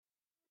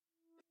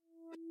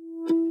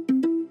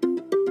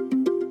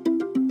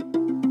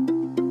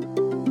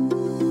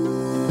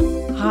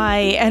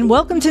Hi, and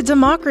welcome to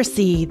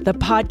Democracy, the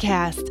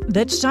podcast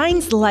that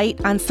shines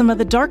light on some of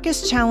the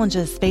darkest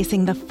challenges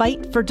facing the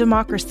fight for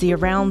democracy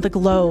around the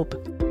globe.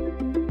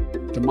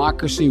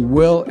 Democracy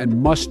will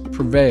and must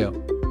prevail.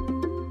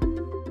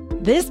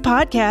 This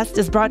podcast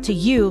is brought to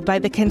you by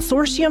the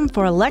Consortium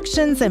for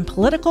Elections and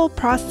Political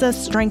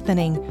Process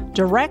Strengthening,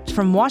 direct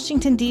from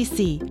Washington,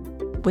 D.C.,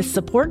 with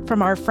support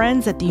from our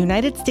friends at the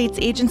United States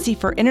Agency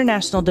for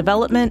International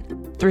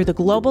Development through the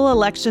Global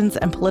Elections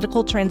and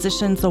Political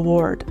Transitions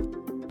Award.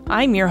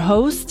 I'm your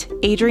host,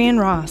 Adrienne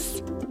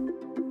Ross.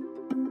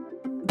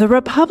 The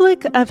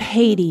Republic of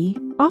Haiti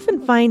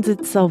often finds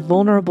itself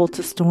vulnerable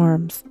to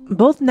storms,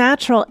 both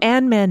natural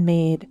and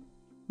man-made.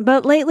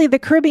 But lately, the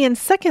Caribbean's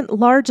second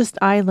largest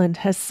island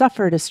has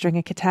suffered a string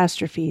of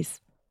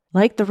catastrophes.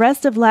 Like the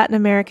rest of Latin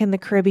America and the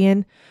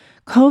Caribbean,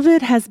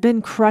 COVID has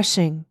been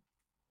crushing.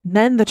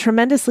 Then the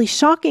tremendously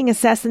shocking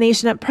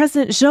assassination of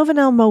President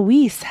Jovenel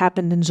Moïse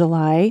happened in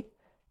July.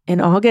 In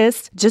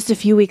August, just a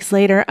few weeks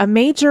later, a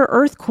major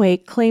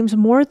earthquake claimed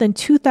more than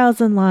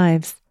 2,000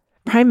 lives.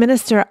 Prime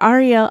Minister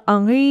Ariel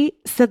Henry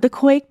said the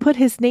quake put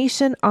his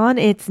nation on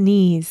its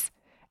knees.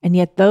 And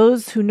yet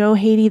those who know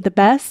Haiti the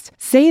best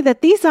say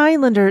that these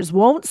islanders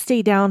won't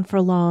stay down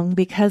for long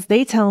because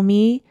they tell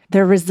me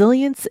their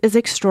resilience is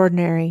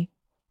extraordinary.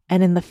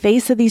 And in the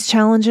face of these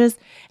challenges,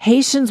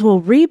 Haitians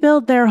will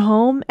rebuild their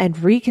home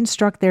and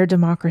reconstruct their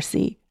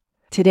democracy.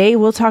 Today,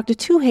 we'll talk to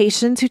two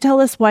Haitians who tell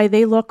us why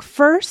they look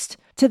first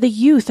to the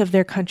youth of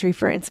their country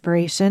for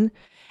inspiration.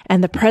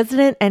 And the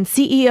president and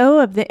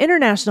CEO of the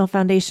International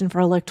Foundation for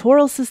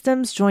Electoral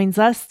Systems joins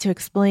us to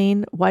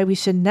explain why we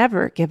should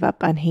never give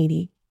up on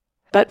Haiti.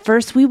 But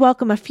first, we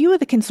welcome a few of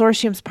the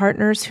consortium's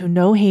partners who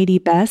know Haiti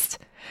best.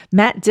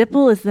 Matt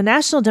Dipple is the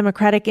National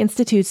Democratic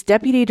Institute's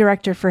Deputy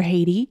Director for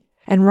Haiti,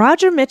 and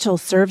Roger Mitchell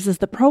serves as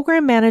the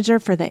Program Manager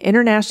for the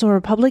International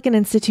Republican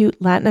Institute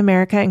Latin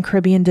America and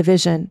Caribbean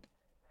Division.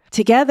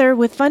 Together,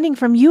 with funding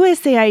from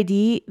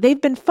USAID, they've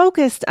been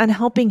focused on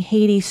helping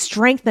Haiti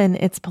strengthen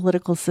its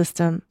political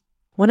system.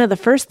 One of the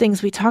first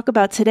things we talk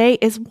about today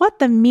is what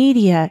the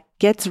media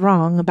gets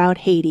wrong about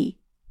Haiti.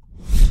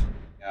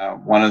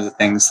 One of the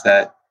things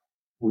that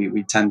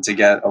we tend to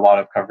get a lot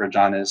of coverage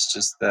on is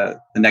just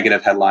the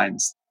negative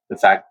headlines. The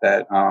fact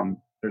that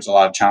there's a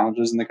lot of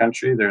challenges in the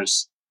country.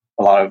 There's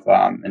a lot of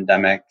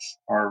endemic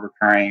or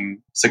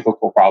recurring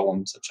cyclical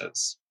problems such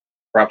as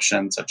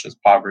corruption, such as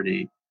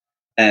poverty.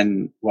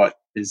 And what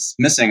is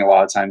missing a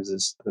lot of times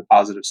is the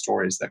positive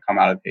stories that come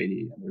out of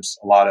Haiti. And there's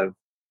a lot of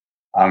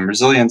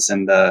resilience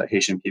in the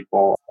Haitian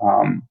people.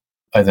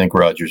 I think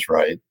Roger's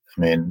right.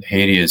 I mean,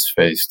 Haiti has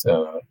faced,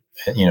 a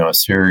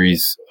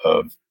series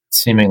of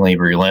seemingly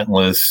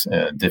relentless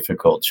and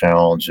difficult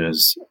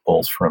challenges,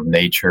 both from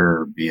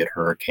nature, be it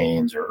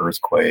hurricanes or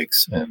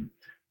earthquakes, and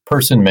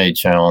person-made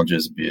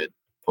challenges, be it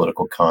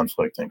political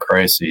conflict and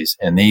crises.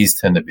 And these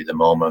tend to be the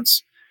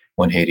moments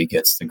when Haiti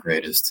gets the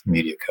greatest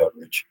media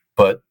coverage.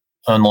 But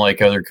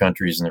unlike other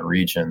countries in the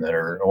region that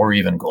are, or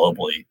even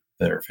globally,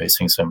 that are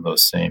facing some of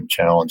those same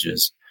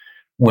challenges,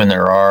 when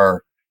there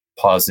are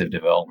positive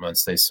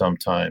developments, they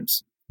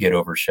sometimes get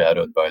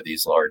overshadowed by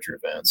these larger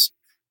events.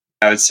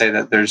 I would say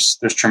that there's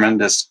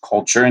tremendous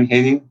culture in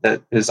Haiti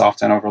that is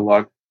often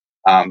overlooked.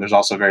 There's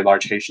also a very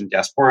large Haitian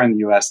diaspora in the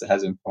U.S. that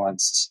has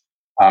influenced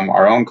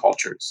our own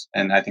cultures.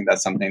 And I think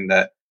that's something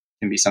that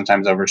can be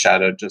sometimes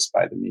overshadowed just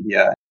by the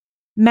media.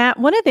 Matt,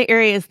 one of the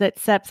areas that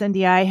CEPS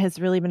NDI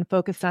has really been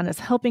focused on is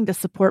helping to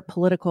support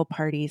political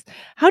parties.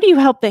 How do you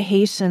help the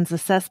Haitians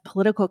assess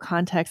political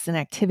context and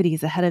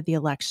activities ahead of the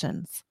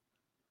elections?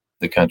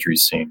 The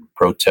country's seen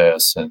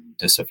protests and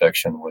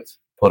disaffection with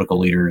political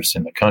leaders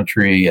in the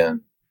country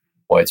and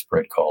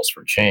widespread calls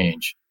for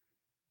change.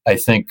 I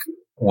think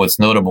what's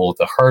notable at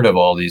the heart of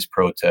all these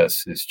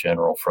protests is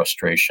general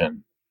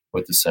frustration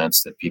with the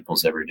sense that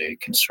people's everyday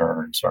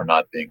concerns are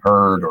not being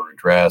heard or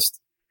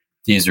addressed.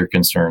 These are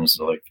concerns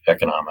like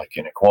economic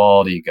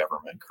inequality,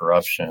 government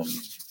corruption,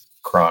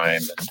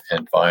 crime,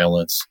 and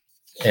violence.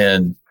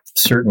 And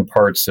certain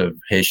parts of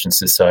Haitian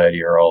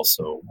society are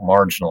also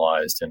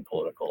marginalized in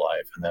political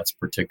life, and that's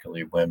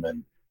particularly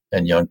women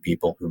and young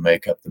people who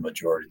make up the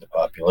majority of the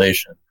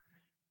population.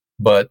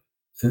 But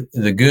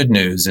the good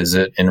news is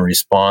that in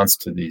response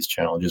to these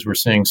challenges, we're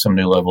seeing some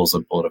new levels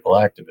of political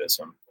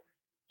activism.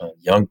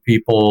 Young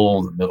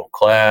people, the middle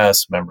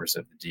class, members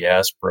of the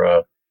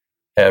diaspora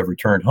have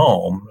returned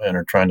home and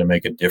are trying to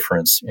make a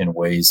difference in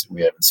ways that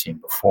we haven't seen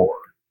before.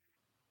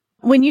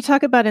 When you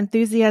talk about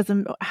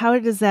enthusiasm, how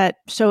does that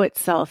show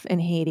itself in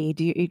Haiti?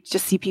 Do you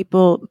just see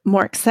people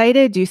more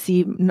excited? Do you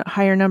see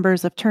higher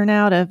numbers of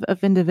turnout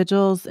of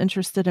individuals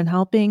interested in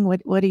helping?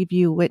 What have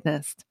you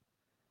witnessed?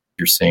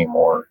 You're seeing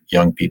more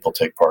young people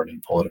take part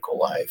in political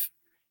life.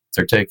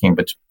 They're taking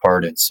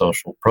part in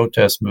social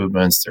protest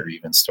movements. They're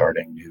even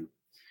starting new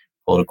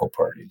political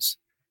parties.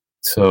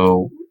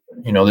 So,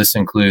 this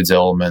includes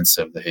elements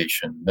of the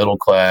Haitian middle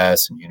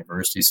class and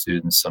university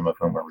students, some of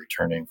whom are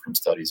returning from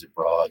studies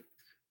abroad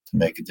to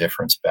make a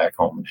difference back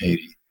home in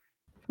Haiti.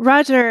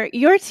 Roger,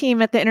 your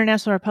team at the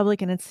International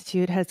Republican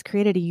Institute has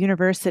created a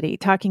university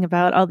talking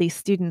about all these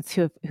students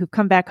who've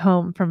come back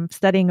home from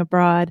studying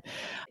abroad.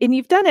 And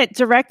you've done it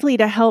directly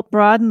to help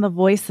broaden the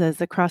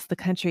voices across the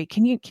country.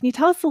 Can you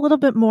tell us a little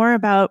bit more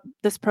about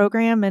this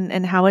program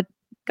and how it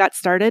got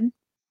started?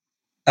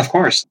 Of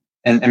course.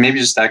 And maybe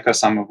just echo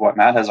some of what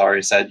Matt has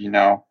already said.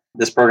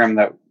 This program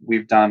that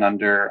we've done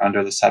under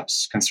the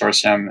CEPS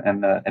consortium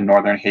in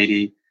northern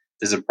Haiti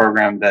is a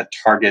program that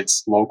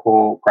targets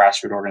local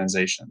grassroots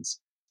organizations.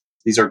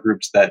 These are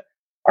groups that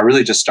are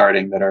really just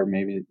starting, that are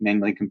maybe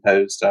mainly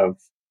composed of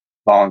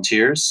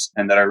volunteers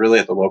and that are really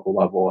at the local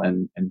level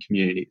and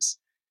communities.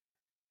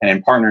 And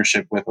in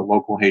partnership with a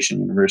local Haitian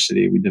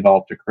university, we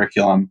developed a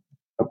curriculum,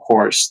 a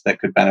course that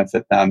could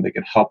benefit them, that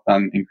could help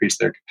them increase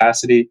their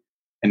capacity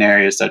in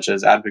areas such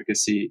as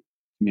advocacy,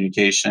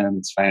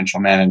 communications, financial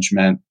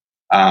management,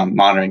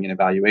 monitoring and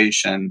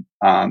evaluation,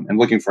 and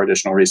looking for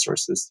additional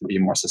resources to be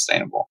more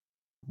sustainable.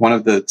 One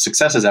of the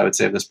successes, I would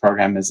say, of this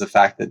program is the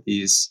fact that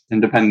these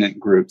independent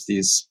groups,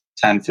 these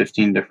 10,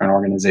 15 different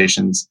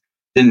organizations,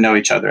 didn't know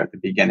each other at the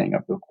beginning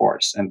of the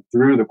course. And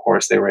through the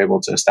course, they were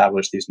able to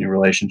establish these new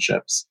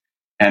relationships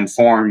and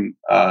form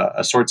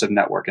a sorts of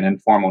network, an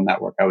informal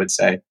network, I would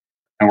say.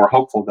 And we're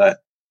hopeful that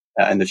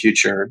in the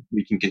future,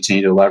 we can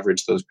continue to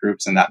leverage those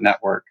groups and that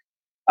network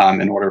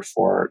in order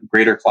for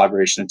greater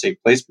collaboration to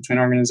take place between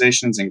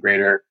organizations and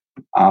greater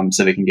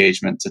civic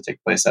engagement to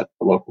take place at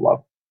the local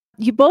level.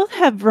 You both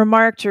have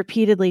remarked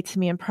repeatedly to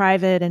me in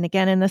private and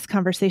again in this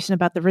conversation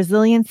about the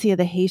resiliency of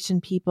the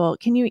Haitian people.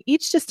 Can you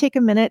each just take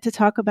a minute to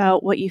talk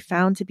about what you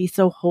found to be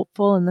so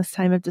hopeful in this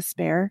time of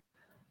despair?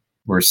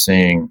 We're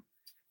seeing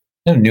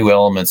new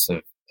elements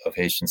of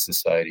Haitian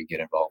society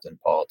get involved in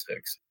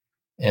politics.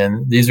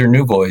 And these are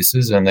new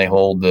voices, and they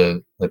hold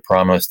the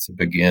promise to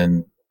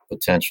begin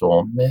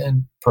potential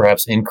and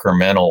perhaps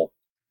incremental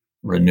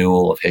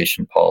renewal of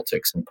Haitian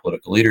politics and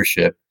political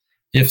leadership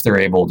if they're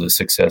able to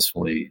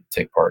successfully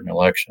take part in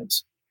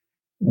elections.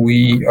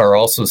 We are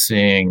also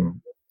seeing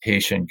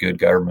Haitian good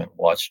government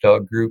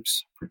watchdog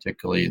groups,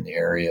 particularly in the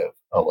area of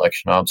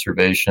election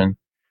observation.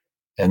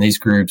 And these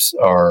groups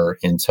are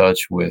in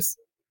touch with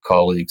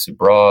colleagues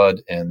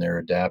abroad, and they're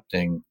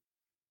adapting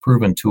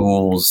proven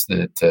tools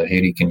that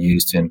Haiti can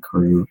use to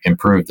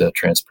improve the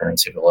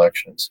transparency of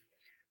elections.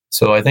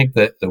 So I think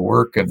that the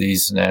work of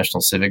these national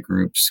civic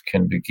groups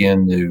can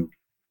begin to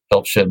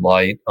help shed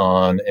light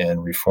on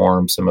and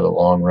reform some of the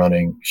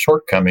long-running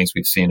shortcomings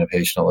we've seen of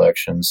Haitian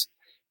elections,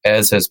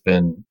 as has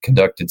been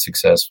conducted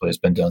successfully, has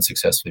been done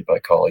successfully by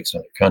colleagues in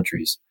other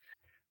countries.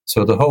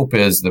 So the hope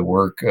is the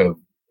work of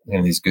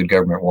these good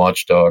government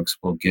watchdogs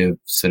will give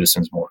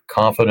citizens more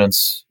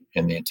confidence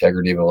in the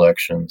integrity of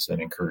elections and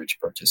encourage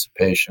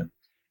participation,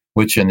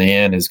 which in the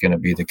end is going to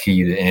be the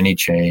key to any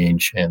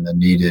change and the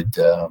needed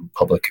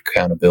public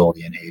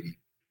accountability in Haiti.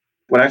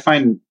 What I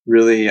find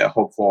really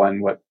hopeful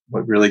and what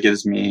really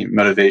gives me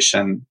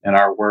motivation in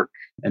our work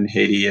in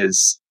Haiti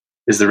is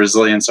the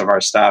resilience of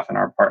our staff and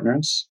our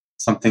partners.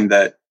 Something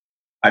that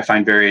I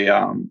find very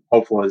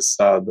hopeful is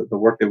the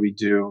work that we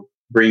do,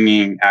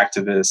 bringing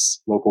activists,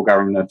 local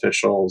government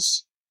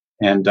officials,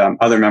 and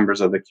other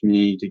members of the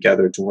community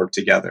together to work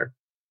together.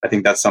 I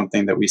think that's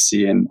something that we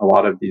see in a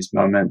lot of these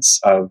moments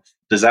of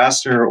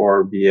disaster,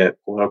 or be it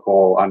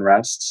political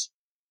unrest,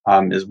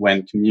 is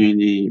when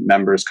community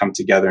members come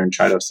together and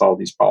try to solve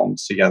these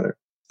problems together.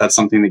 That's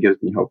something that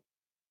gives me hope.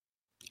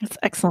 That's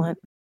excellent.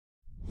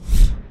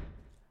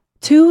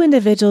 Two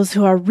individuals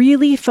who are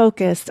really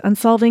focused on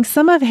solving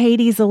some of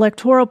Haiti's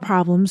electoral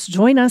problems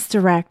join us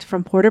direct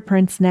from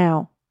Port-au-Prince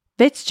now.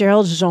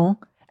 Fitzgerald Jean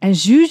and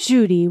Jude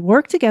Judy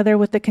work together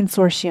with the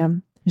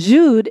consortium.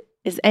 Jude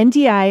is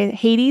NDI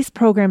Haiti's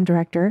program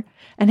director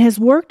and has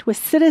worked with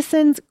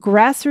citizens,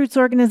 grassroots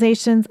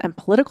organizations, and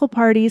political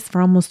parties for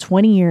almost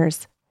 20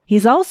 years.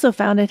 He's also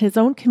founded his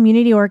own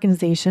community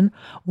organization,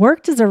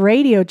 worked as a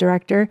radio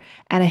director,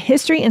 and a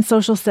history and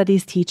social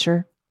studies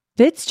teacher.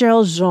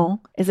 Fitzgerald Jean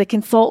is a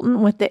consultant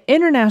with the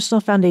International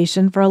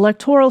Foundation for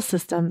Electoral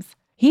Systems.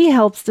 He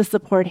helps to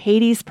support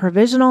Haiti's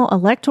Provisional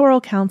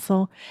Electoral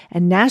Council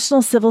and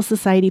national civil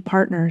society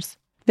partners.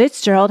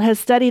 Fitzgerald has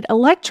studied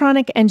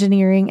electronic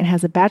engineering and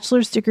has a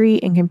bachelor's degree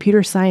in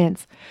computer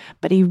science,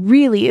 but he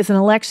really is an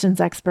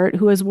elections expert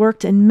who has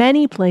worked in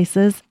many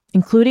places,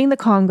 including the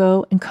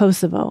Congo and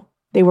Kosovo.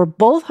 They were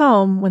both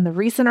home when the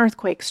recent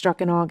earthquake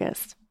struck in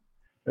August.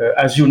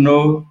 As you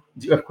know,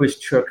 the earthquake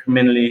struck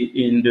mainly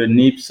in the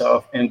Nib,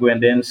 South, and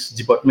Guendens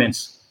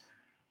departments.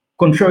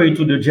 Contrary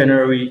to the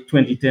January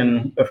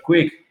 2010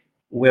 earthquake,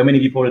 where many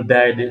people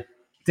died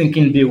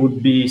thinking they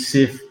would be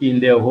safe in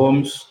their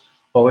homes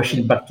or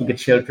rushing back to get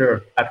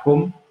shelter at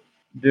home,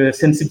 the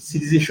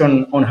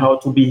sensitization on how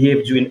to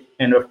behave during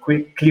an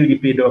earthquake clearly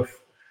paid off,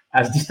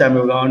 as this time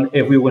around,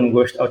 everyone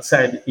rushed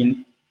outside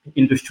in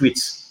the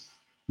streets.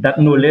 That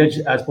knowledge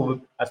has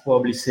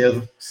probably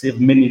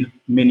saved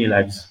many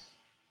lives.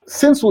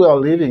 Since we are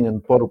living in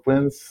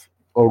Port-au-Prince,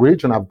 our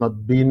region have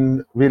not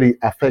been really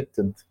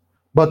affected.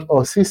 But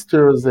our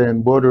sisters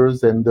and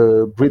brothers in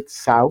the great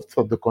south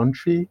of the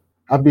country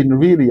have been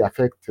really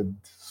affected.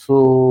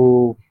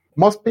 So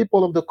Most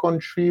people of the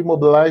country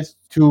mobilized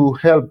to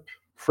help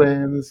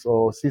friends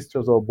or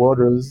sisters or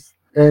brothers.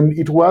 And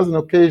it was an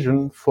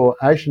occasion for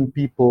Haitian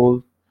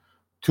people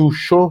to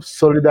show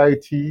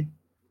solidarity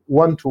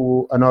one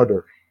to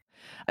another.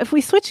 If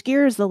we switch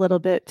gears a little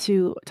bit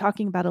to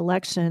talking about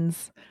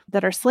elections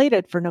that are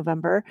slated for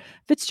November,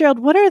 Fitzgerald,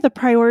 what are the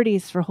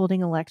priorities for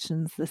holding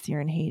elections this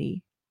year in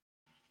Haiti?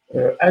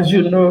 As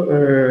you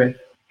know,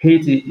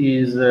 Haiti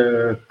is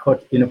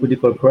caught in a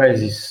political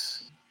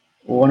crisis.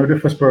 One of the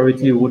first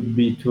priority would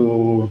be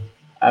to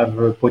have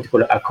a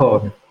political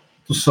accord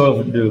to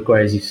solve the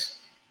crisis.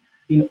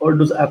 In all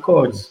those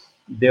accords,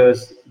 there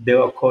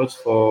are calls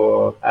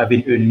for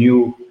having a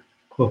new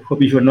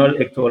provisional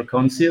electoral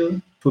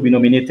council to be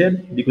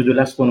nominated because the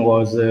last one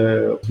was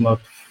not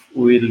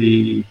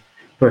really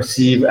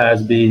perceived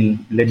as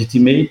being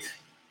legitimate.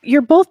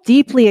 You're both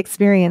deeply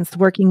experienced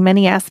working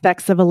many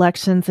aspects of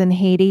elections in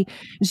Haiti.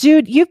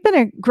 Jude, you've been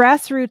a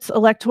grassroots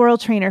electoral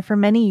trainer for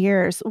many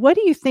years. What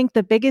do you think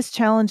the biggest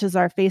challenges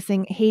are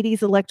facing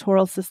Haiti's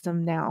electoral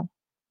system now?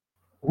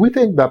 We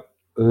think that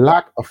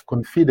lack of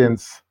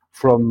confidence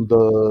from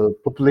the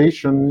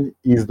population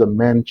is the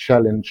main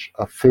challenge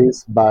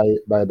faced by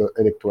the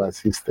electoral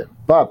system.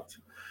 But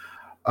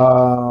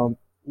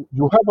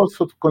you have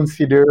also to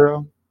consider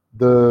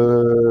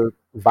the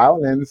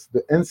violence,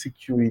 the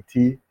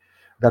insecurity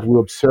that we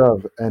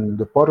observe in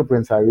the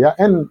Port-au-Prince area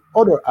and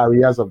other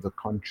areas of the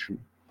country.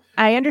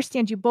 I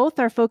understand you both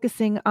are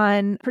focusing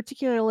on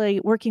particularly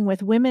working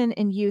with women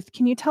and youth.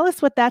 Can you tell us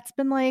what that's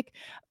been like?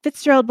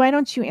 Fitzgerald, why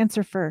don't you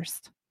answer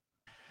first?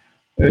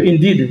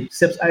 Indeed,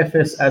 SEPS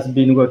IFS has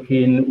been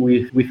working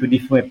with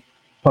different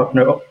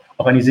partner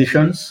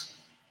organizations,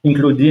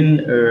 including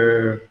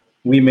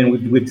women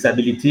with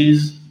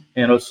disabilities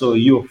and also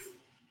youth.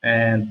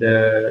 And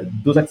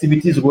those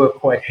activities were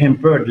quite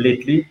hampered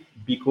lately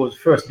because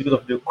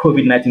of the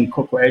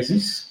COVID-19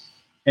 crisis,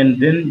 and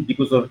then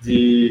because of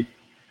the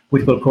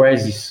political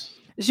crisis.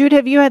 Jude,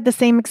 have you had the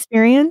same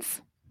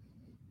experience?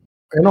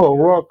 In our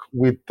work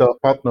with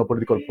partner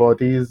political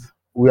parties,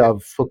 we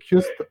have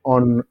focused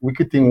on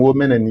recruiting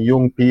women and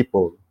young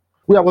people.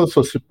 We have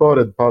also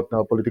supported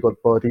partner political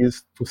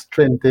parties to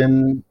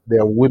strengthen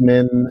their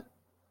women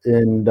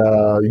and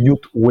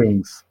youth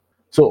wings.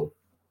 So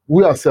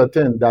we are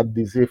certain that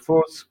these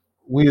efforts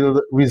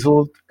will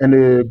result in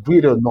a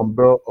greater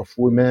number of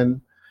women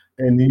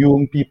and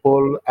young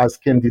people as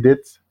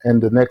candidates in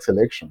the next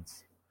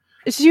elections.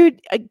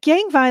 Jude,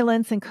 gang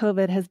violence and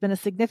COVID has been a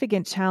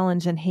significant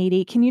challenge in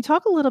Haiti. Can you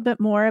talk a little bit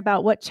more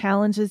about what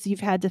challenges you've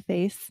had to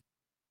face?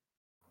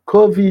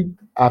 COVID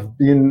has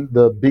been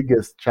the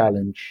biggest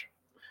challenge,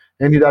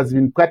 and it has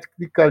been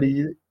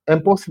practically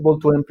impossible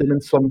to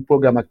implement some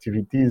program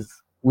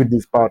activities with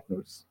these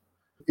partners.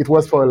 It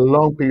was for a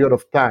long period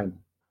of time.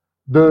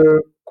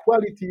 The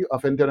quality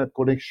of internet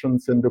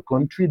connections in the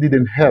country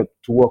didn't help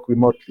to work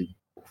remotely.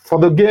 For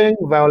the gang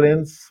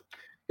violence,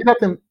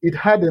 it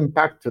had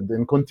impacted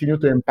and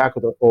continued to impact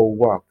our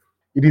work.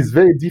 It is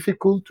very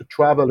difficult to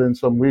travel in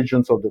some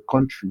regions of the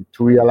country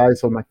to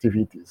realize some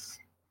activities.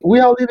 We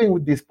are living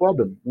with this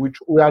problem, which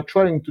we are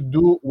trying to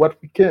do what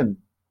we can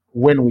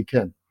when we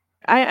can.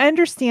 I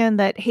understand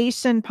that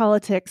Haitian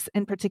politics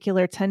in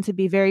particular tend to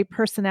be very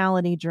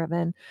personality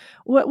driven.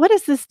 What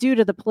does this do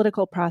to the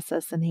political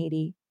process in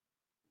Haiti?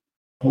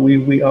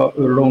 We are a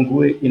long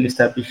way in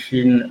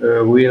establishing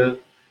a real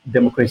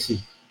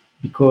democracy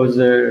because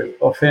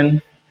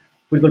often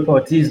political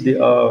parties they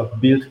are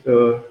built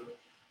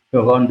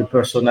around the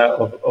persona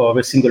of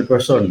a single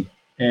person,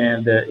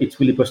 and it's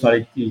really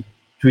personality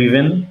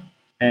driven.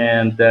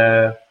 And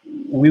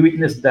we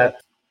witness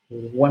that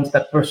once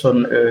that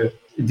person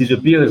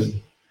disappears,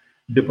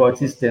 the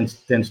parties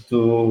tends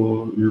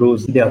to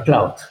lose their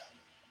clout.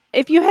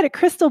 If you had a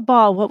crystal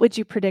ball, what would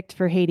you predict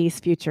for Haiti's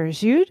future?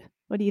 Jude,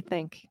 what do you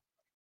think?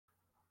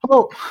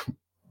 Oh,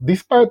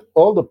 despite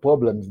all the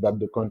problems that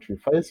the country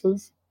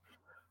faces,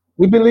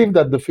 we believe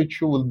that the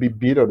future will be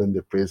better than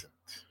the present.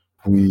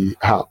 We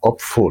are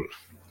hopeful.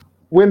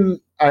 When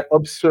I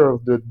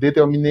observe the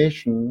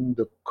determination,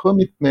 the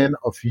commitment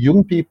of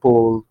young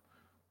people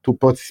to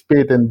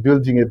participate in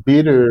building a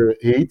better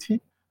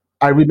Haiti,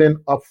 I remain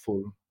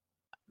hopeful.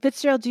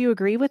 Fitzgerald, do you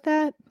agree with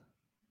that?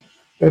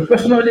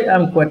 Personally,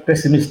 I'm quite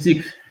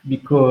pessimistic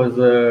because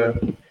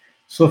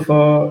so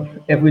far,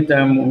 every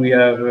time we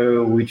have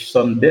reached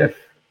some depth,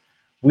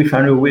 we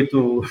find a way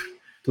to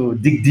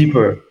dig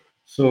deeper.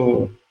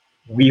 So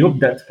we hope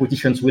that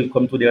politicians will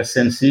come to their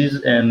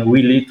senses and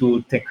really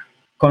to take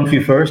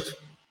country first.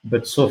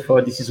 But so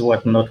far, this is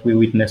what not we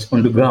witness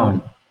on the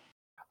ground.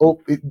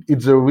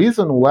 It's a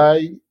reason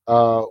why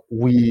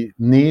we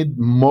need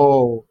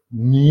more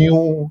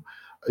new,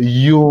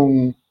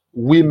 young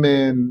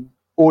women,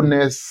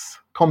 honest,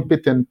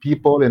 competent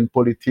people in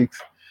politics.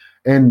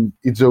 And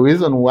it's the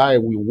reason why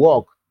we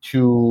work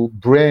to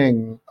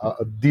bring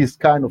these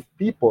kind of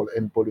people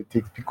in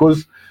politics,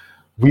 because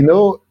we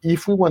know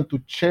if we want to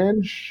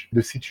change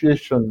the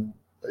situation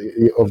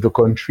of the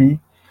country,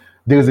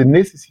 there's a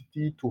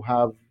necessity to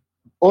have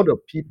other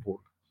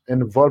people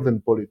involved in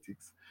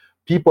politics,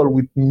 people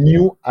with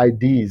new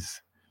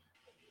ideas,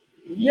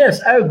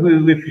 Yes, I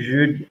agree with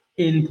Jude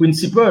in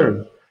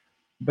principle,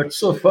 but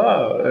so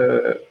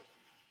far,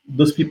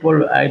 those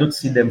people, I don't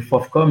see them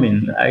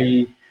forthcoming.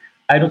 I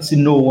don't see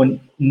no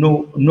one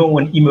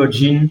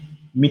emerging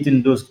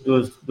meeting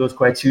those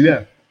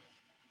criteria.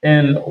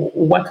 And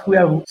what we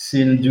have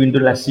seen during the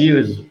last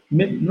years,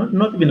 maybe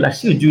not even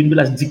last year, during the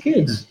last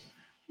decades,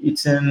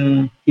 it's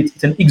an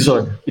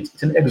exode.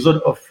 It's an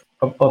exode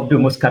of the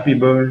most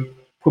capable,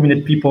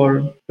 prominent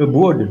people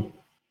abroad.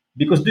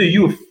 Because the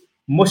youth,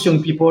 most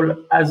young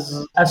people,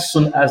 as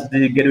soon as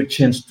they get a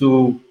chance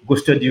to go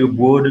study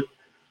abroad,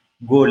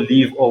 go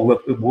live or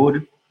work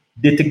abroad,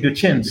 they take the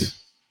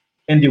chance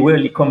and they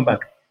rarely come back.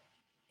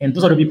 And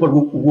those are the people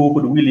who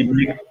could really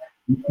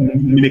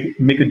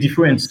make a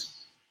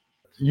difference.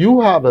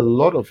 You have a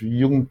lot of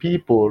young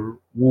people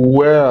who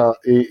were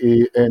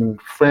in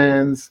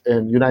France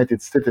and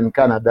United States and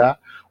Canada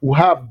who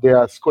have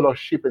their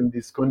scholarship in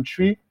this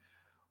country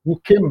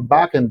who came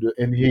back in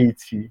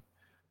Haiti.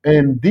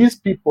 And these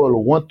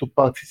people want to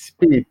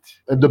participate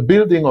in the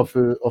building of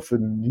a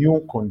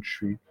new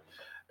country.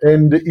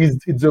 And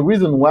it's the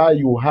reason why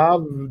you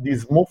have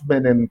this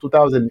movement in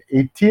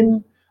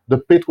 2018, the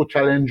Petro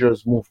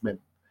Challengers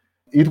movement.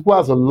 It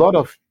was a lot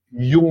of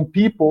young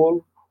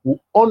people who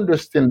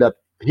understand that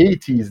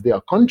Haiti is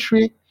their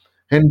country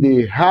and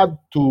they had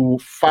to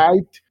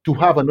fight to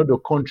have another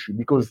country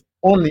because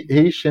only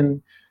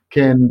Haitian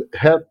can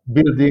help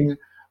building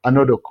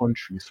another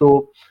country.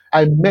 So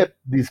I met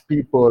these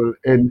people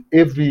in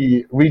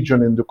every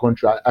region in the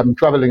country. I'm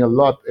traveling a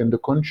lot in the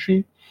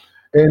country,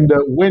 and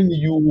when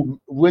you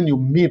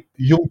meet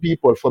young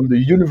people from the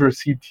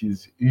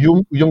universities,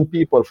 young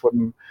people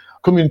from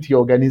community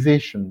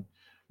organization,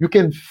 you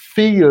can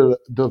feel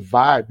the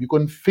vibe. You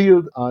can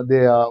feel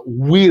their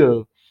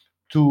will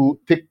to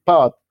take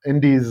part in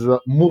this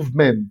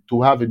movement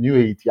to have a new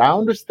Haiti. I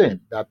understand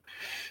that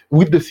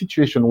with the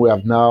situation we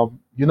have now,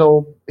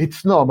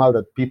 it's normal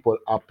that people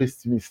are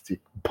pessimistic,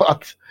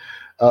 but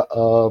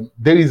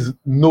there is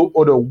no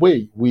other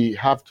way. We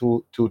have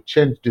to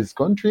change this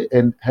country,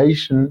 and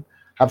Haitian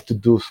have to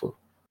do so.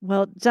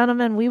 Well,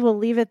 gentlemen, we will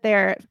leave it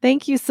there.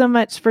 Thank you so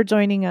much for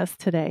joining us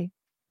today.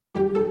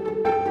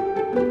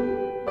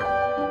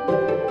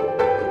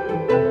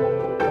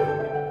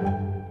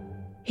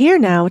 Here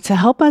now to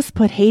help us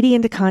put Haiti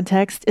into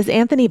context is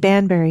Anthony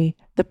Banbury,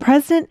 the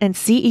president and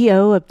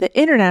CEO of the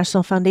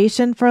International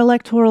Foundation for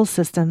Electoral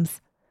Systems.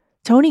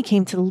 Tony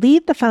came to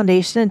lead the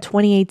foundation in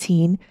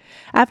 2018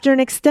 after an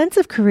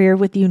extensive career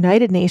with the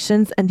United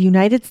Nations and the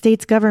United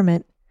States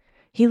government.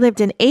 He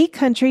lived in 8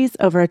 countries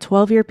over a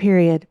 12-year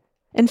period.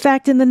 In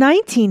fact, in the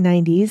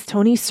 1990s,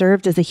 Tony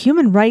served as a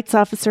human rights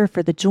officer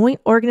for the Joint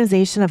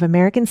Organization of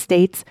American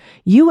States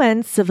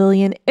UN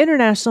Civilian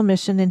International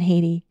Mission in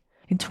Haiti.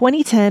 In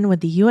 2010, when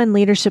the UN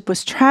leadership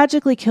was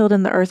tragically killed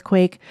in the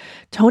earthquake,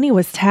 Tony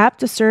was tapped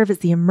to serve as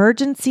the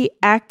emergency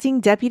acting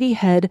deputy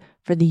head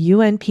for the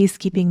UN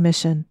peacekeeping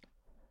mission.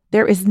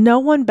 There is no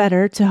one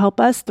better to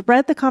help us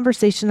thread the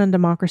conversation on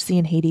democracy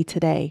in Haiti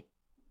today.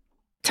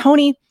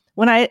 Tony,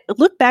 when I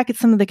look back at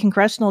some of the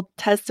congressional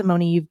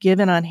testimony you've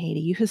given on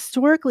Haiti, you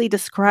historically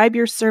describe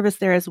your service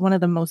there as one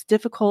of the most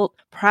difficult,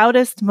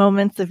 proudest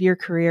moments of your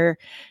career.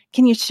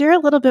 Can you share a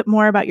little bit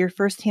more about your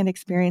firsthand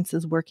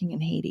experiences working in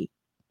Haiti?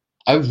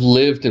 I've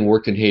lived and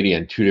worked in Haiti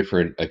on 2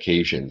 different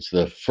occasions.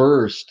 The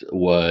first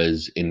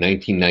was in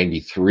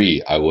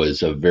 1993. I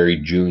was a very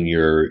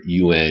junior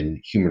UN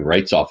human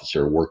rights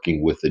officer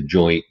working with the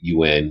joint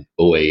UN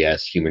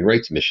OAS human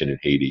rights mission in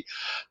Haiti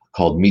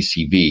called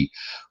MICV,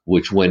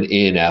 which went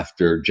in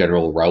after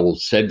General Raul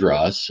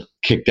Cedras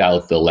kicked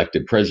out the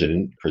elected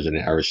president,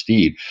 President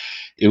Aristide.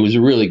 It was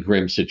a really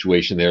grim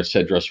situation there.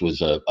 Cedras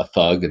was a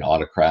thug, an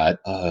autocrat,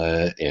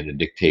 and a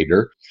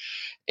dictator.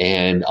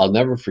 And I'll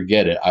never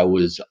forget it. I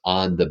was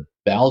on the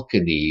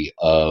balcony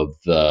of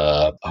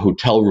the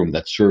hotel room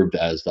that served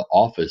as the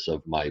office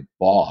of my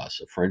boss,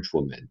 a French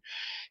woman.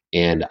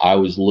 And I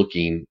was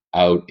looking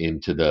out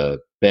into the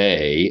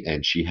bay,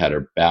 and she had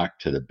her back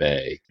to the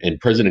bay. And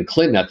President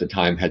Clinton at the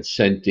time had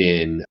sent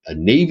in a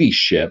Navy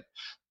ship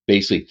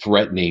basically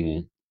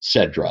threatening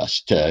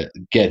Cedras to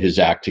get his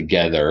act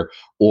together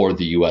or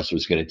the U.S.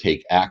 was going to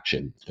take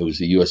action. It was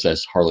the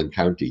USS Harlan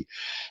County.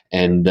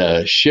 And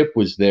the ship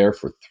was there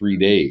for 3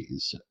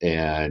 days.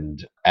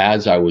 And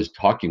as I was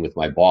talking with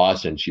my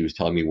boss and she was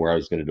telling me where I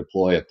was going to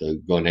deploy at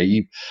the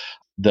Gonaïves,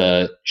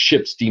 the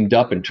ship steamed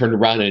up and turned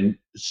around and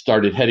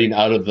started heading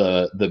out of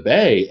the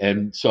bay.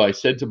 And so I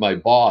said to my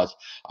boss,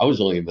 I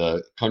was only in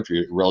the country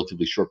a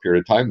relatively short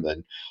period of time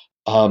then,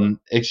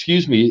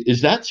 excuse me,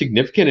 is that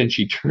significant? And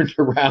she turned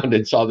around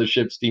and saw the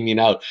ship steaming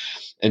out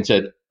and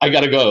said, I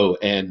got to go.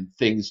 And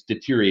things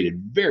deteriorated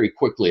very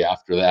quickly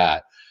after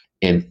that.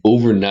 And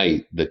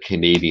overnight, the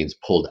Canadians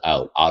pulled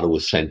out. Ottawa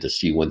sent a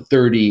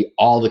C-130.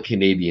 All the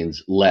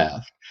Canadians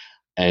left.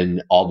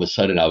 And all of a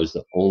sudden, I was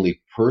the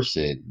only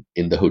person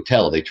in the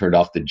hotel. They turned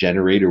off the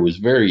generator. It was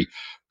very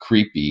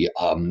creepy.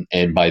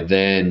 And by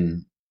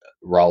then,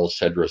 Raul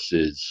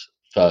Cedrus's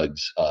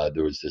thugs,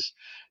 there was this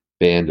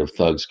band of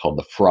thugs called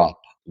the Frappe,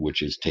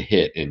 which is to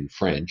hit in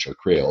French or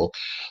Creole.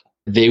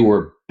 They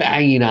were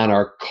banging on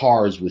our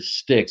cars with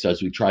sticks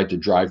as we tried to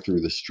drive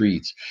through the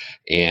streets,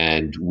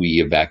 and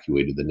we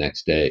evacuated the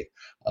next day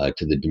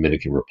to the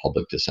Dominican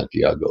Republic, to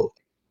Santiago.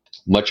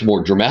 Much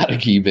more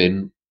dramatic,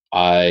 even,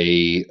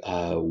 I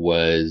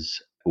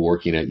was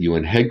working at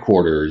UN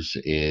headquarters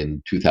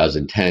in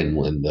 2010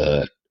 when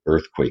the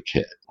earthquake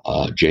hit,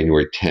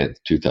 January 10th,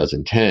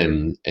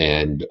 2010.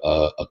 And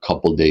a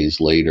couple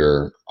days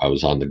later, I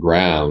was on the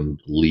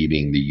ground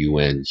leading the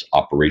UN's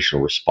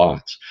operational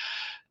response.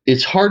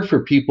 It's hard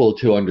for people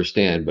to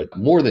understand, but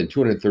more than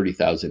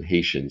 230,000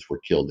 Haitians were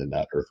killed in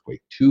that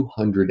earthquake.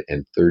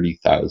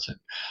 230,000.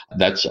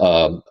 That's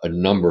a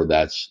number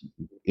that's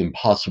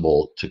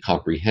impossible to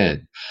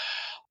comprehend.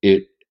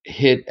 It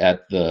hit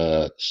at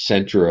the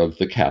center of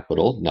the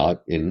capital,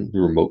 not in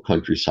the remote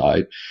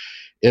countryside.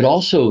 It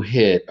also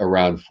hit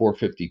around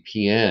 4:50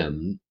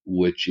 p.m.,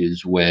 which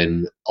is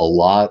when a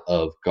lot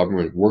of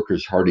government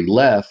workers already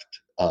left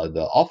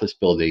the office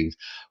buildings,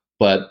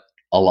 but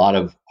a lot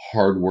of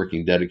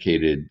hardworking,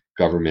 dedicated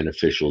government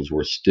officials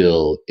were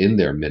still in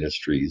their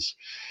ministries,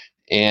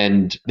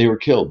 and they were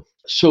killed.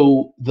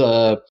 So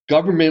the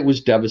government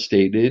was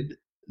devastated.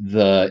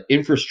 The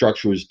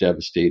infrastructure was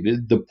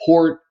devastated. The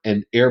port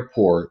and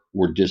airport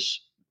were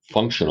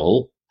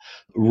dysfunctional.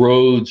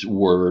 Roads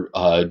were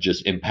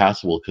just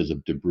impassable because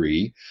of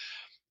debris.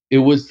 It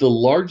was the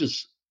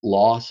largest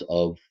loss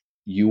of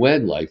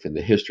UN life in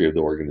the history of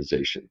the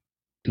organization.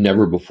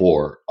 Never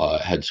before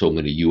had so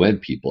many UN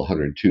people,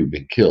 102,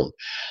 been killed.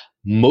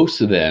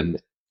 Most of them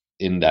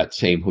in that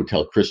same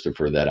Hotel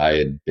Christopher that I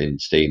had been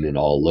staying in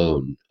all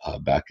alone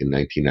back in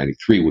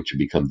 1993, which had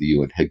become the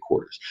UN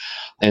headquarters.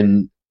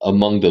 And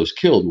among those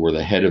killed were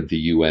the head of the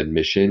UN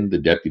mission, the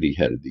deputy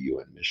head of the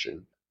UN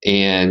mission.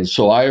 And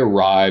so I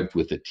arrived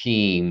with a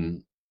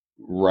team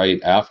right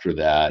after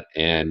that,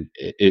 and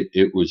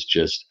it was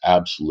just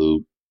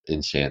absolute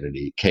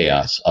insanity,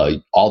 chaos.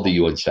 All the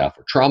UN staff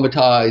were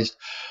traumatized.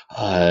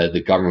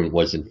 The government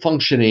wasn't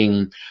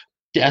functioning,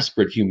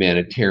 desperate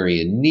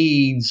humanitarian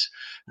needs.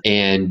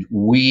 And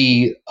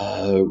we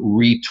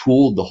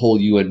retooled the whole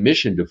UN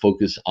mission to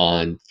focus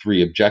on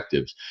three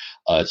objectives: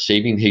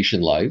 saving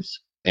Haitian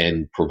lives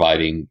and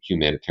providing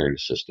humanitarian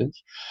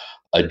assistance,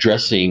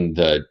 addressing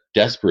the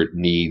desperate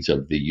needs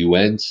of the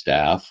UN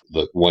staff,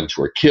 the ones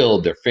who were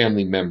killed, their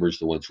family members,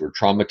 the ones who were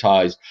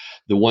traumatized,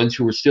 the ones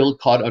who were still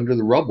caught under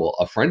the rubble.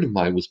 A friend of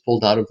mine was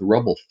pulled out of the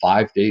rubble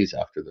 5 days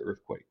after the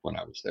earthquake when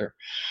I was there.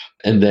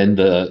 And then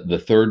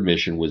the third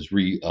mission was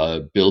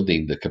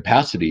rebuilding the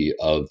capacity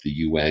of the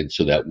UN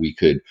so that we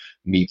could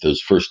meet those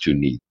first two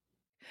needs.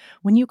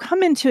 When you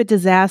come into a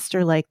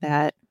disaster like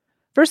that,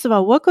 first of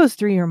all, what goes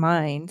through your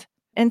mind?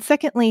 And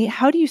secondly,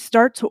 how do you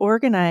start to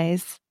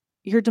organize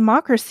your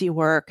democracy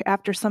work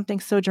after something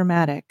so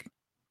dramatic?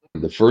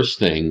 The first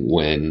thing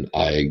when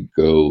I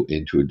go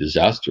into a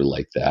disaster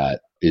like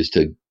that is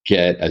to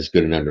get as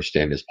good an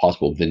understanding as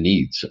possible of the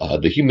needs,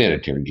 the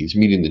humanitarian needs,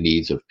 meeting the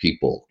needs of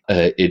people.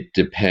 It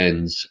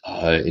depends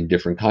in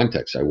different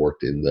contexts. I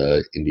worked in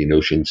the Indian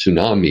Ocean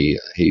tsunami,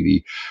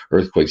 Haiti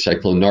earthquake,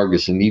 Cyclone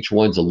Nargis, and each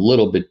one's a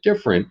little bit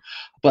different,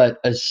 but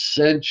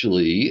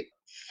essentially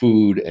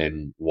food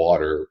and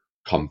water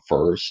come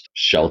first,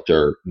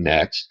 shelter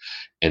next,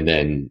 and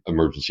then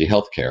emergency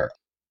healthcare.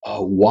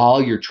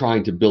 While you're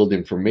trying to build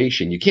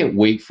information, you can't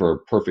wait for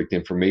perfect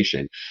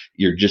information.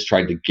 You're just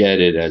trying to get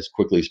it as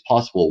quickly as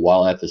possible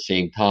while at the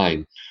same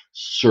time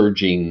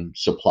surging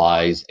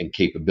supplies and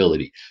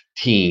capability.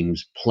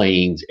 Teams,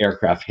 planes,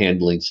 aircraft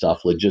handling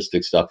stuff,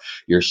 logistics stuff.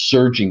 You're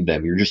surging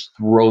them. You're just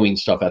throwing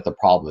stuff at the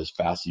problem as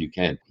fast as you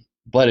can.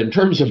 But in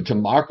terms of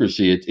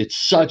democracy, it's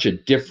such a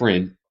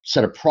different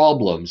set of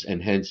problems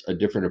and hence a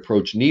different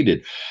approach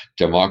needed.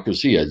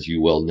 Democracy, as you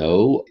well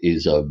know,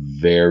 is a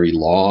very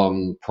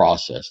long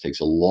process, takes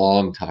a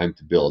long time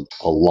to build.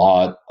 A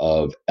lot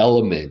of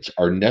elements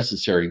are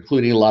necessary,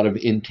 including a lot of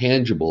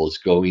intangibles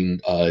going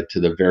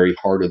to the very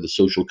heart of the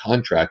social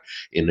contract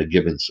in a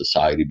given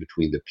society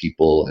between the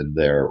people and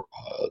their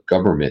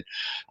government.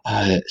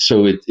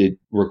 So it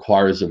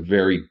requires a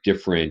very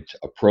different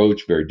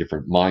approach, very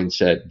different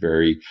mindset,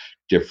 very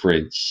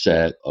different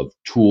set of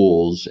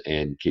tools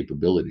and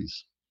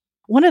capabilities.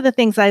 One of the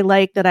things I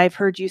like that I've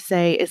heard you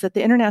say is that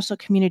the international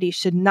community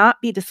should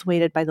not be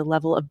dissuaded by the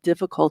level of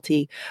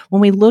difficulty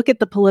when we look at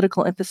the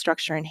political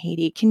infrastructure in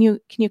Haiti. Can you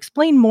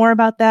explain more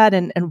about that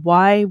and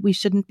why we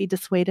shouldn't be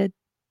dissuaded?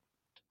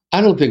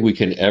 I don't think we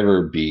can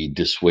ever be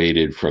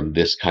dissuaded from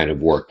this kind of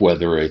work,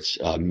 whether it's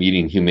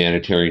meeting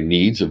humanitarian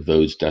needs of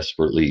those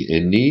desperately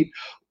in need,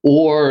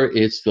 or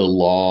it's the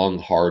long,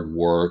 hard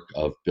work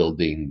of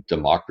building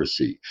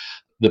democracy.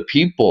 The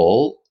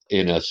people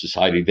in a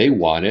society, they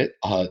want it.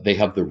 They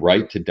have the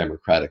right to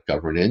democratic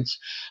governance.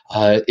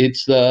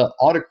 It's the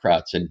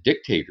autocrats and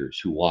dictators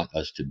who want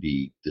us to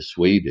be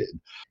dissuaded.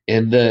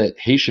 And the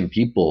Haitian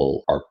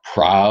people are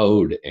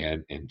proud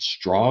and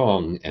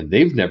strong, and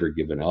they've never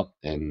given up.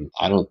 And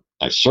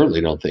I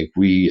certainly don't think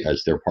we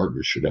as their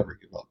partners should ever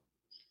give up.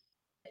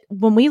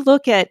 When we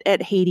look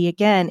at Haiti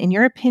again, in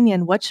your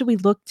opinion, what should we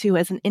look to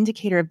as an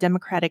indicator of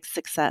democratic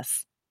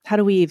success? How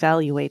do we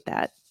evaluate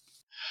that?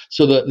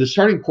 So the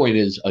starting point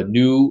is a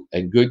new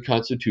and good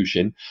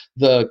constitution.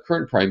 The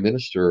current prime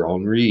minister,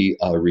 Henri,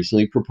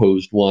 recently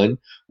proposed one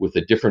with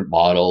a different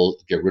model,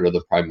 get rid of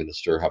the prime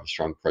minister, have a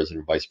strong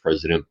president, vice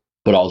president,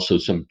 but also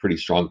some pretty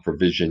strong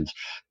provisions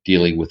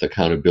dealing with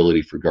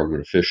accountability for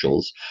government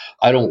officials.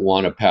 I don't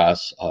want to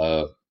pass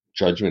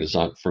judgment. It's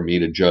not for me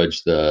to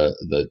judge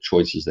the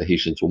choices the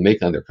Haitians will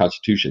make on their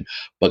constitution,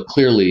 but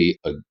clearly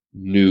a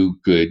new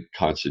good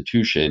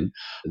constitution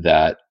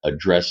that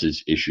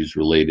addresses issues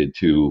related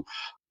to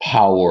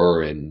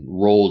power and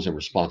roles and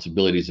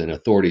responsibilities and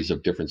authorities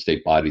of different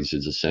state bodies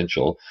is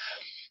essential.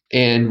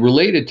 And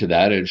related to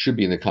that, and it should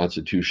be in the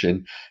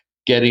Constitution,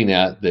 getting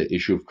at the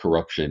issue of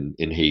corruption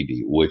in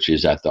Haiti, which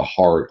is at the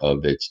heart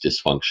of its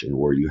dysfunction,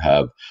 where you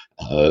have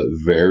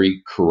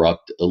very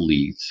corrupt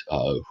elites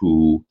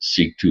who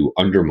seek to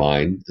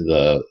undermine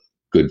the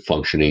good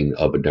functioning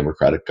of a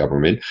democratic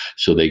government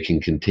so they can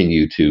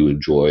continue to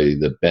enjoy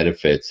the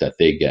benefits that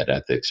they get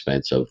at the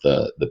expense of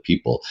the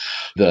people.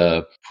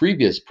 The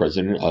previous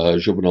president,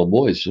 Jovenel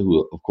Moïse,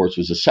 who of course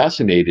was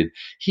assassinated,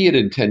 he had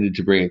intended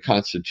to bring a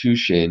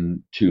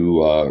constitution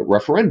to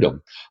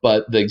referendum.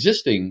 But the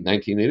existing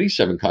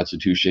 1987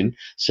 Constitution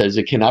says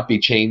it cannot be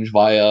changed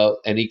via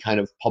any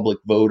kind of public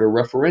vote or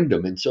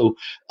referendum. And so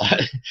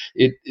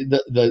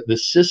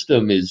the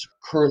system is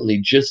currently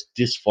just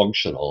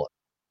dysfunctional.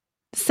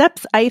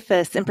 CEPS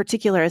IFES in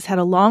particular has had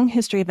a long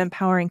history of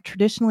empowering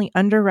traditionally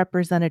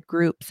underrepresented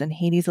groups in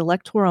Haiti's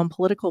electoral and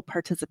political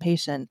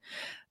participation.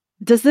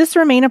 Does this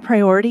remain a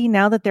priority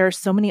now that there are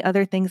so many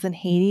other things in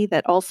Haiti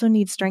that also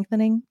need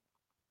strengthening?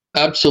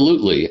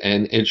 Absolutely.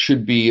 And it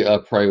should be a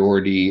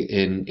priority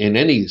in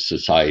any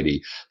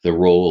society, the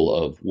role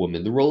of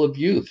women, the role of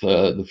youth.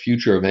 The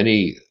future of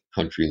any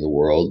country in the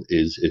world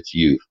is its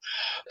youth.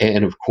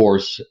 And of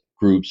course,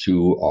 groups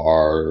who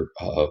are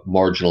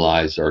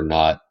marginalized are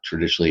not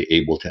traditionally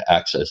able to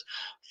access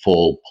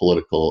full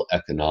political,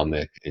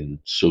 economic, and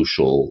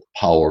social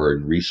power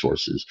and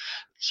resources,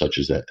 such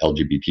as the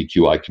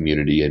LGBTQI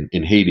community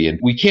in Haiti. And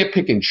we can't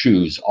pick and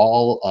choose.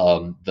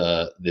 All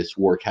this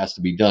work has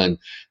to be done,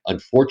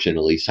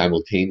 unfortunately,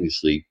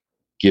 simultaneously,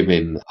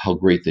 given how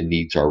great the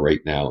needs are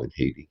right now in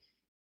Haiti.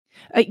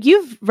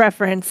 You've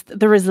referenced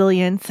the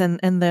resilience and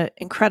the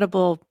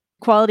incredible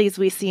qualities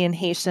we see in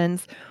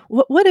Haitians.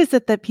 What is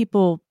it that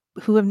people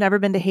who have never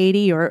been to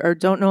Haiti or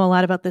don't know a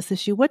lot about this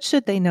issue, what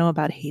should they know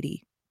about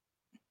Haiti?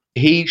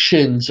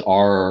 Haitians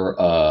are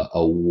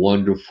a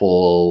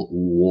wonderful,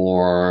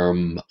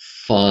 warm,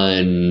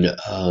 fun,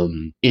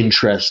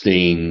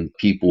 interesting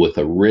people with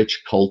a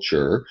rich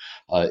culture.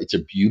 It's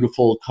a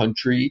beautiful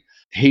country.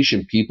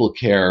 Haitian people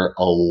care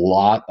a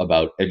lot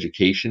about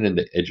education and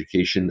the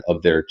education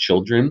of their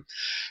children.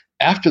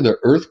 After the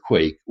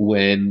earthquake,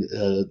 when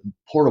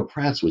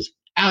Port-au-Prince was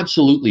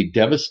absolutely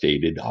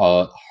devastated,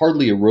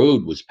 hardly a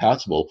road was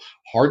passable,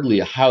 hardly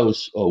a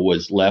house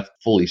was left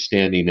fully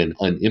standing and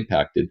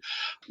unimpacted.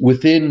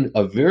 Within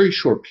a very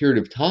short period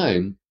of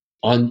time,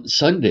 on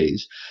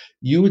Sundays,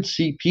 you would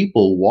see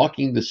people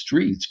walking the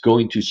streets,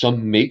 going to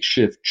some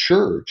makeshift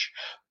church,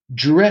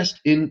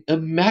 dressed in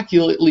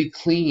immaculately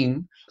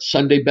clean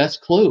Sunday best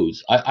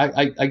clothes.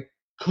 I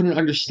couldn't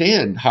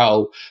understand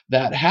how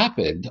that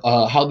happened,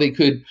 how they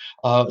could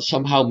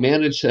somehow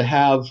manage to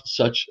have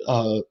such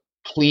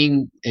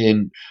clean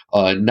and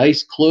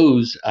nice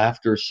clothes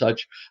after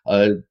such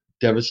a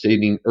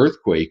devastating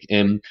earthquake,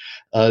 and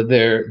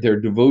their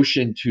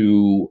devotion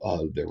to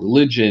their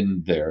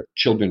religion, their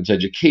children's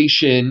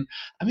education.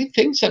 I mean,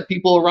 things that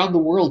people around the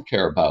world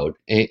care about.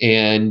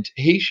 And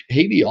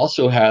Haiti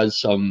also has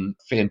some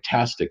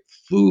fantastic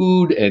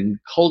food and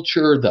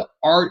culture. The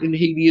art in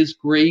Haiti is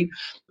great.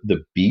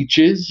 The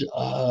beaches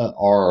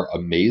are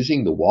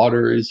amazing. The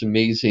water is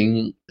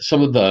amazing.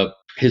 Some of the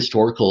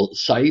historical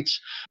sites.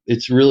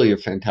 It's really a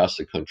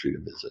fantastic country to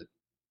visit.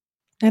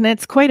 And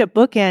it's quite a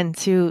bookend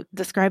to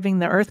describing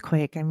the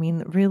earthquake. I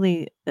mean,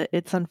 really,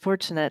 it's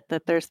unfortunate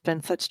that there's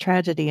been such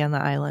tragedy on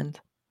the island.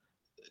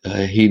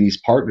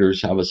 Haiti's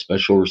partners have a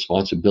special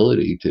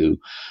responsibility to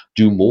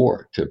do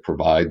more to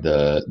provide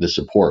the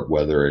support,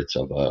 whether it's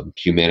of a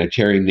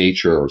humanitarian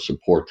nature or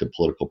support to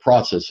political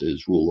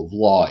processes, rule of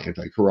law,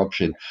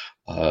 anti-corruption.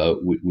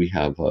 We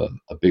have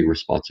a big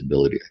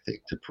responsibility, I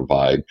think, to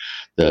provide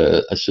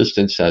the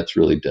assistance that's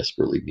really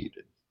desperately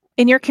needed.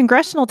 In your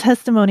congressional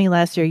testimony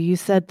last year, you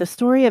said the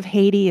story of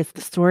Haiti is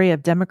the story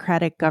of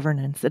democratic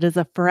governance. It is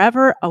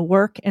forever a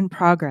work in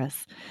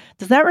progress.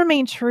 Does that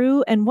remain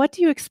true? And what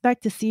do you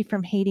expect to see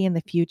from Haiti in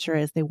the future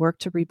as they work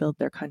to rebuild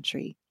their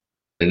country?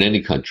 In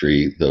any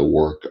country, the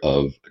work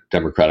of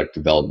democratic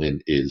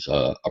development is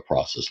a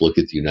process. Look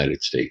at the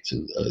United States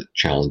and the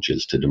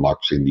challenges to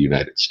democracy in the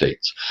United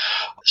States.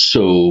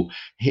 So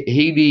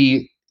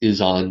Haiti is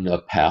on a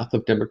path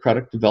of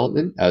democratic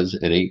development, as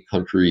any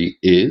country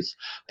is.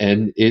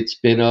 And it's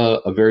been a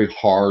very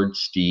hard,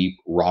 steep,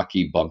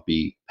 rocky,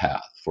 bumpy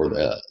path for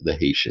the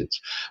Haitians.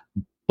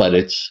 But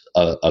it's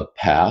a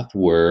path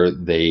where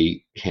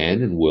they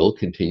can and will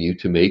continue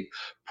to make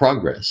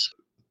progress.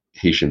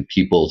 Haitian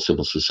people,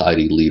 civil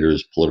society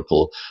leaders,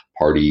 political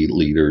party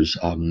leaders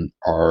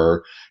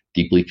are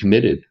deeply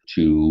committed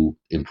to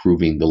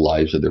improving the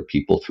lives of their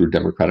people through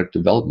democratic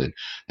development.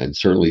 And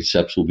certainly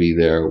CEPS will be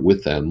there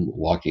with them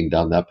walking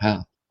down that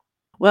path.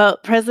 Well,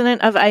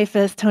 President of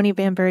IFAS, Tony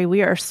Banbury,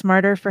 we are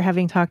smarter for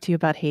having talked to you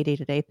about Haiti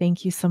today.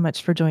 Thank you so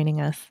much for joining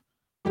us.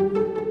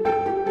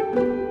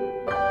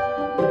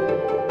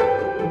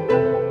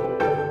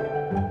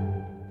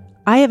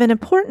 I have an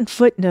important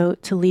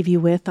footnote to leave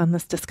you with on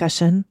this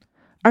discussion.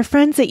 Our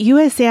friends at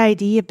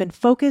USAID have been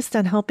focused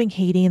on helping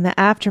Haiti in the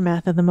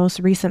aftermath of the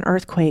most recent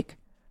earthquake.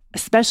 A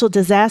Special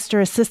Disaster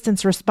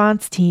Assistance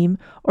Response Team,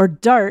 or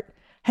DART,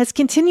 has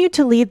continued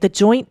to lead the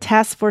Joint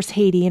Task Force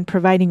Haiti in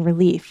providing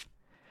relief.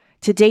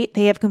 To date,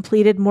 they have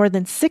completed more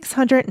than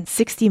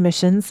 660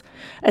 missions,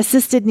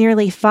 assisted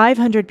nearly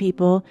 500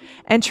 people,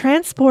 and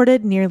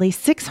transported nearly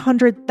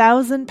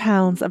 600,000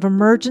 pounds of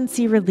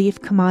emergency relief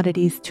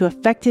commodities to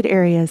affected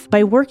areas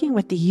by working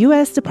with the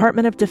U.S.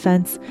 Department of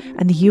Defense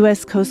and the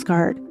U.S. Coast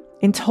Guard.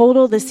 In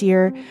total this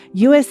year,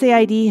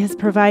 USAID has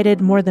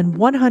provided more than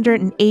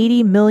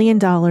 $180 million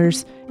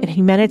in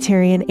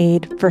humanitarian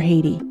aid for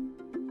Haiti.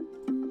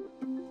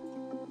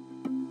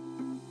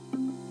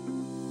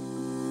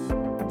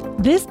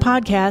 This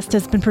podcast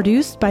has been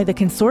produced by the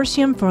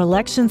Consortium for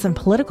Elections and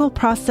Political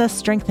Process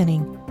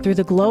Strengthening through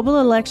the Global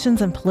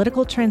Elections and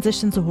Political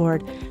Transitions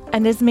Award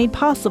and is made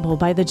possible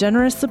by the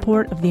generous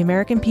support of the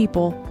American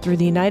people through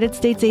the United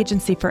States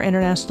Agency for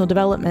International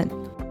Development.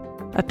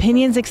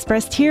 Opinions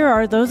expressed here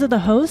are those of the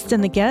host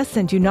and the guests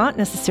and do not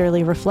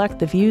necessarily reflect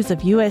the views of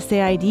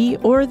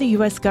USAID or the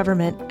U.S.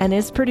 government and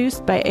is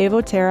produced by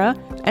Evo Terra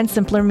and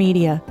Simpler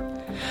Media.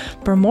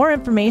 For more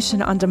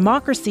information on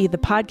Democracy, the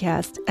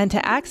podcast, and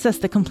to access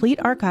the complete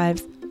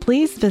archives,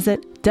 please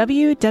visit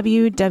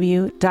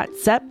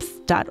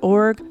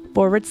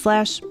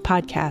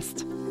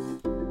www.ceps.org/podcast.